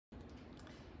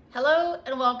Hello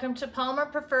and welcome to Palmer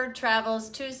Preferred Travel's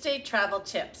Tuesday Travel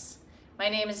Tips. My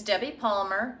name is Debbie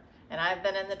Palmer and I've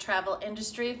been in the travel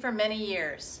industry for many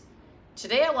years.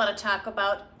 Today I want to talk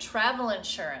about travel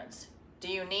insurance. Do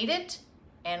you need it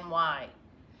and why?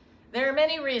 There are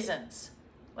many reasons.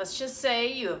 Let's just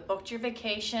say you have booked your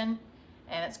vacation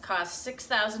and it's cost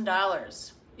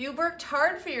 $6,000. You've worked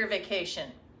hard for your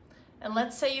vacation, and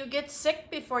let's say you get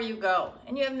sick before you go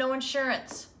and you have no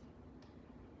insurance.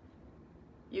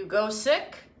 You go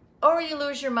sick or you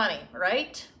lose your money,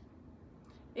 right?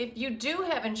 If you do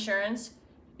have insurance,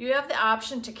 you have the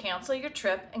option to cancel your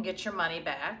trip and get your money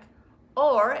back,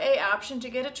 or an option to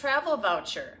get a travel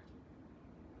voucher.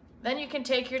 Then you can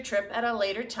take your trip at a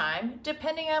later time,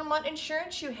 depending on what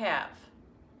insurance you have.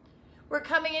 We're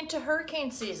coming into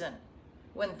hurricane season.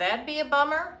 Wouldn't that be a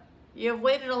bummer? You have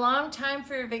waited a long time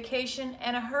for your vacation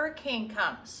and a hurricane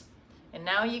comes, and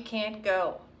now you can't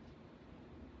go.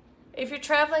 If you're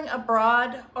traveling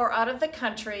abroad or out of the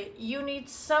country, you need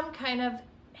some kind of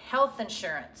health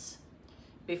insurance.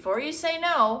 Before you say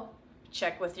no,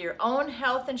 check with your own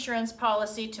health insurance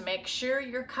policy to make sure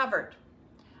you're covered.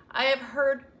 I have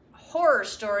heard horror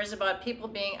stories about people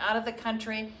being out of the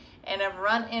country and have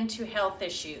run into health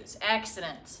issues,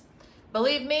 accidents.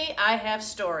 Believe me, I have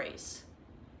stories.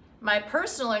 My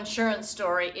personal insurance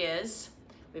story is,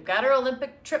 we've got our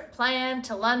Olympic trip planned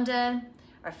to London.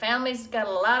 Our family's got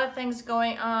a lot of things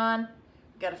going on.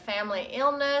 We've got a family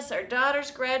illness, our daughter's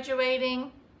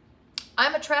graduating.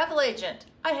 I'm a travel agent.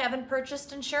 I haven't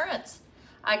purchased insurance.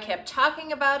 I kept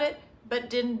talking about it,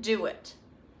 but didn't do it.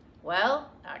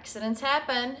 Well, accidents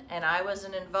happen, and I was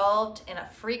involved in a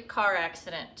freak car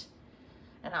accident.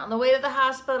 And on the way to the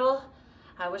hospital,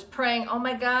 I was praying, oh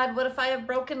my God, what if I have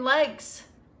broken legs?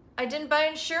 I didn't buy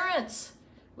insurance.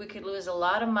 We could lose a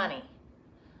lot of money.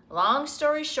 Long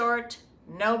story short,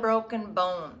 no broken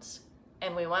bones.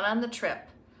 And we went on the trip.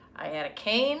 I had a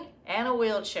cane and a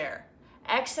wheelchair.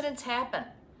 Accidents happen.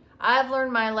 I've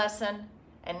learned my lesson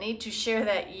and need to share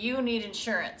that you need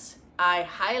insurance. I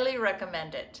highly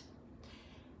recommend it.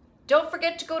 Don't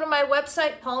forget to go to my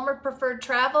website, Palmer Preferred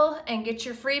Travel, and get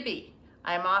your freebie.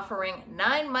 I'm offering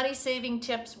 9 money-saving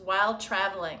tips while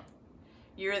traveling.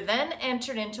 You're then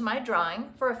entered into my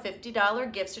drawing for a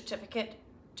 $50 gift certificate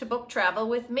to book travel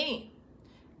with me.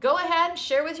 Go ahead and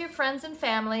share with your friends and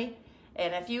family,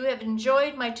 and if you have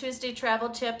enjoyed my Tuesday travel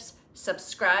tips,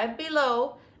 subscribe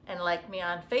below and like me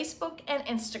on Facebook and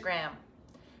Instagram.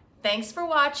 Thanks for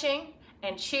watching,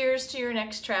 and cheers to your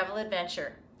next travel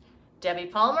adventure. Debbie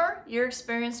Palmer, your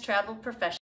experienced travel professional.